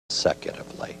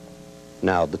consecutively.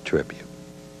 Now the tribute.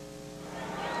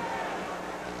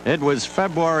 It was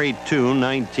February 2,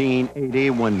 1980,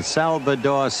 when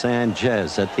Salvador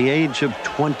Sanchez, at the age of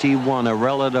 21, a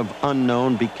relative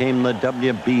unknown, became the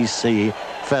WBC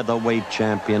featherweight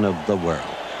champion of the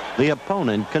world. The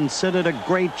opponent, considered a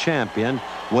great champion,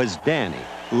 was Danny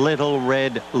Little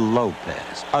Red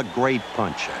Lopez, a great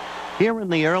puncher. Here in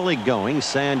the early going,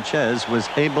 Sanchez was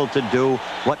able to do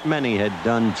what many had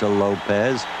done to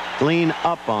Lopez: clean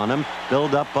up on him,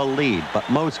 build up a lead, but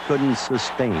most couldn't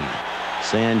sustain.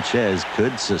 Sanchez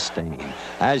could sustain.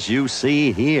 As you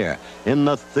see here, in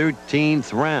the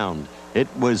 13th round, it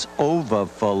was over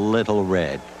for Little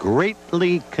Red.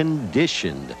 Greatly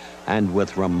conditioned and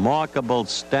with remarkable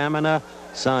stamina,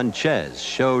 Sanchez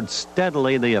showed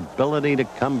steadily the ability to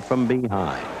come from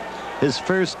behind. His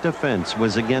first defense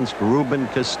was against Rubin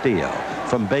Castillo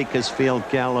from Bakersfield,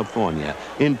 California,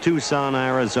 in Tucson,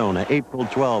 Arizona, April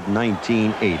 12,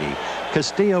 1980.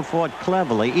 Castillo fought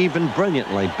cleverly, even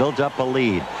brilliantly, built up a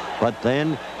lead. But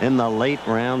then, in the late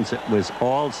rounds, it was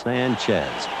all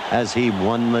Sanchez as he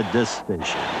won the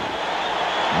decision.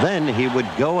 Then he would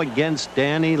go against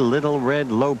Danny Little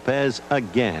Red Lopez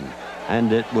again,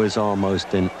 and it was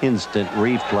almost an instant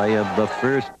replay of the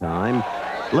first time.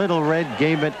 Little Red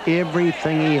gave it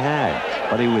everything he had,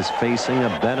 but he was facing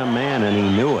a better man, and he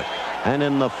knew it. And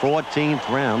in the 14th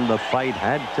round, the fight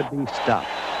had to be stopped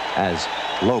as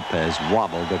Lopez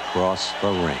wobbled across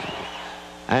the ring.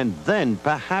 And then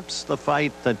perhaps the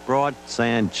fight that brought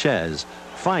Sanchez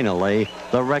finally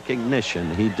the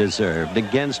recognition he deserved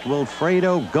against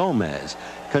Wilfredo Gomez,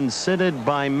 considered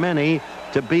by many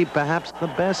to be perhaps the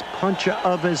best puncher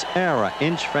of his era,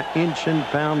 inch for inch and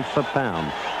pound for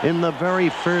pound. In the very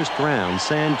first round,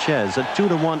 Sanchez, a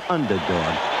 2-1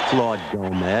 underdog, floored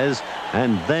Gomez,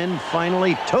 and then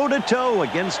finally toe-to-toe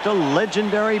against a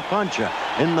legendary puncher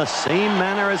in the same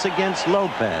manner as against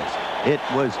Lopez. It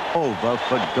was over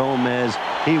for Gomez.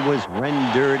 He was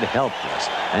rendered helpless,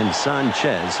 and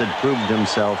Sanchez had proved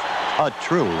himself a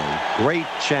truly great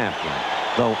champion,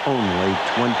 though only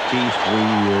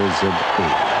 23 years of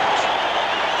age.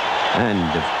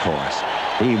 And, of course,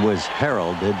 he was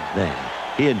heralded then.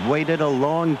 He had waited a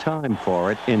long time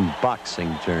for it in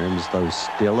boxing terms, though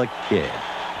still a kid.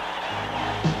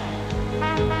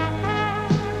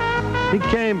 He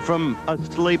came from a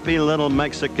sleepy little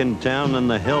Mexican town in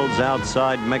the hills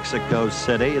outside Mexico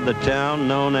City, the town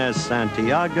known as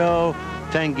Santiago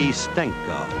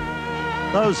Tangistenco.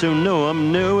 Those who knew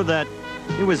him knew that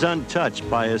he was untouched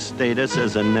by his status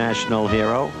as a national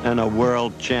hero and a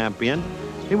world champion.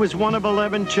 He was one of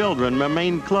 11 children,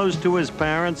 remained close to his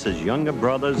parents as younger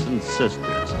brothers and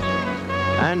sisters.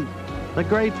 And the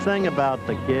great thing about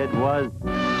the kid was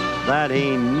that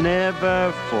he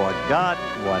never forgot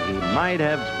what he might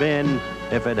have been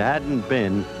if it hadn't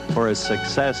been for his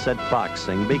success at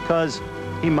boxing, because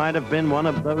he might have been one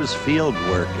of those field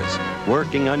workers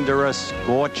working under a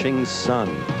scorching sun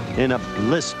in a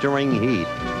blistering heat.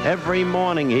 Every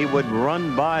morning he would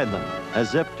run by them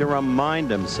as if to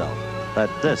remind himself that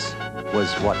this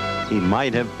was what he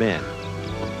might have been.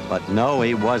 But no,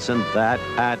 he wasn't that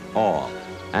at all.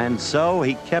 And so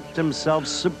he kept himself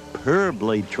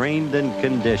superbly trained and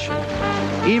conditioned.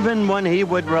 Even when he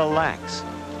would relax,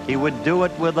 he would do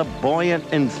it with a buoyant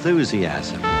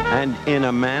enthusiasm and in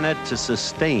a manner to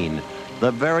sustain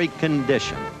the very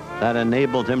condition that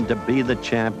enabled him to be the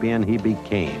champion he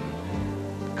became.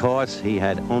 Of course, he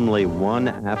had only one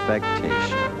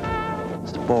affectation: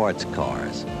 sports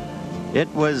cars. It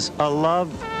was a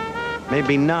love,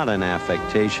 maybe not an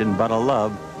affectation, but a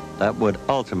love that would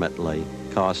ultimately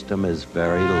cost him his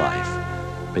very life.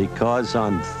 Because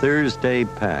on Thursday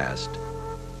past,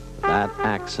 that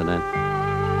accident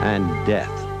and death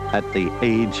at the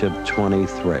age of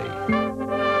 23.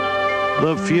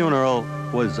 The funeral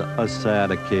was a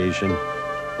sad occasion,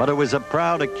 but it was a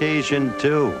proud occasion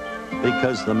too,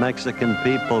 because the Mexican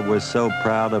people were so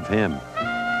proud of him.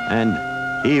 And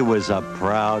he was a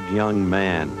proud young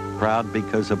man, proud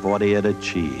because of what he had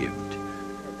achieved.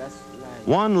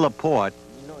 Juan Laporte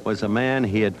was a man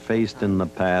he had faced in the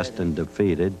past and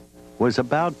defeated, was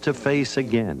about to face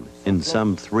again in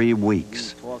some 3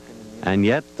 weeks. And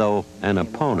yet, though an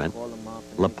opponent,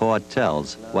 Laporte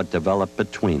tells what developed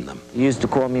between them. He used to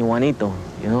call me Juanito,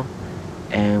 you know,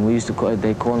 and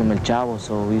they call him El Chavo,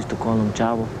 so we used to call him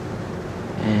Chavo.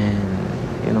 And,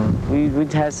 you know, we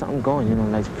had something going, you know,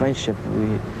 like friendship.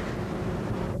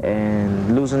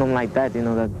 And losing him like that, you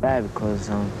know, that's bad, because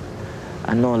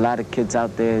I know a lot of kids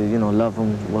out there, you know, love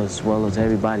him as well as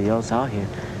everybody else out here.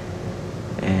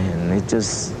 And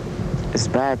it's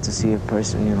bad to see a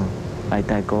person, you know, like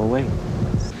that go away.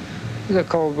 was a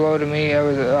cold blow to me. It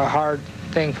was a hard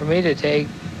thing for me to take.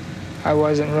 I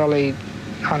wasn't really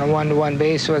on a one-to-one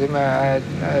base with him, a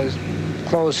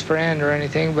close friend or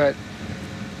anything, but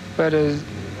as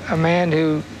a man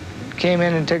who came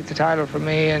in and took the title from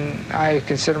me, and I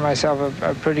consider myself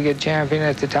a pretty good champion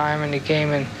at the time, and he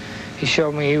came and he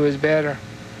showed me he was better.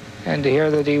 And to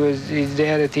hear that he's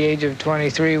dead at the age of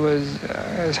 23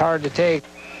 was hard to take.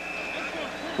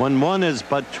 When one is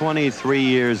but 23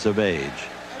 years of age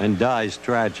and dies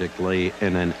tragically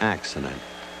in an accident,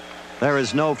 there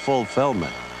is no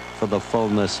fulfillment for the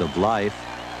fullness of life,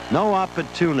 no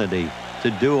opportunity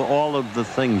to do all of the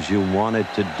things you wanted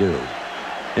to do.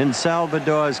 In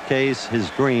Salvador's case, his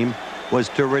dream was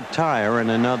to retire in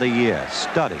another year,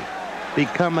 study,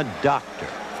 become a doctor.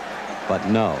 But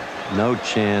no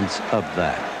chance of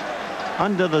that.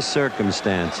 Under the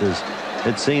circumstances,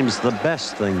 it seems the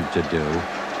best thing to do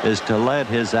is to let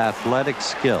his athletic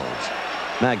skills,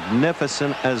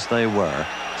 magnificent as they were,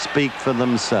 speak for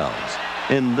themselves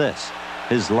in this,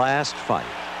 his last fight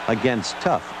against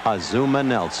tough Azuma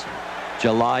Nelson,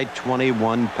 July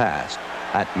 21 past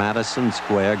at Madison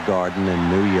Square Garden in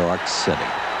New York City.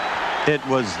 It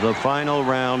was the final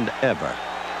round ever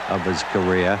of his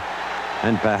career,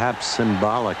 and perhaps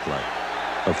symbolically,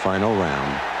 the final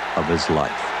round of his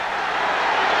life.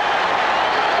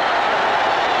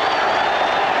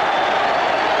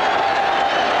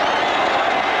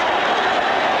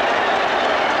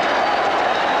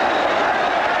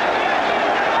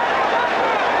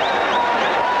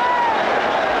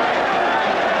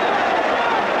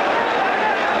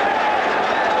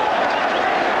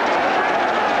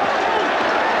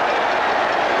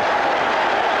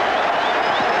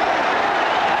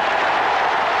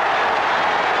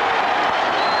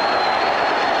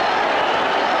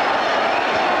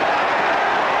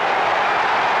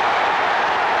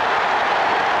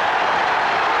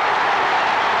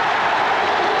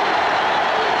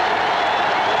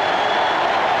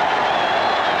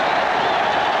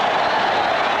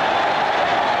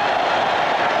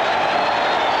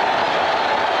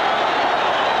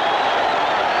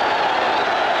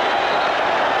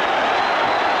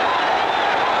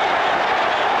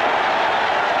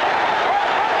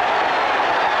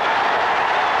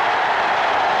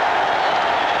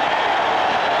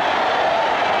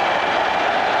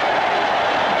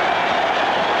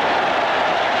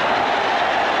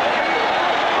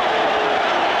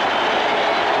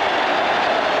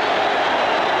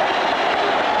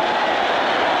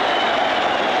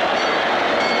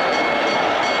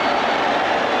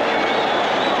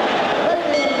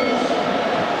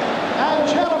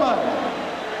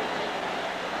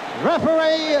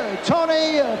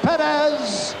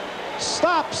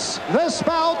 This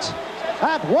bout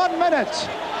at 1 minute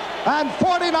and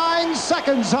 49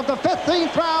 seconds of the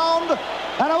 15th round,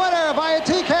 and a winner by a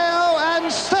TKO.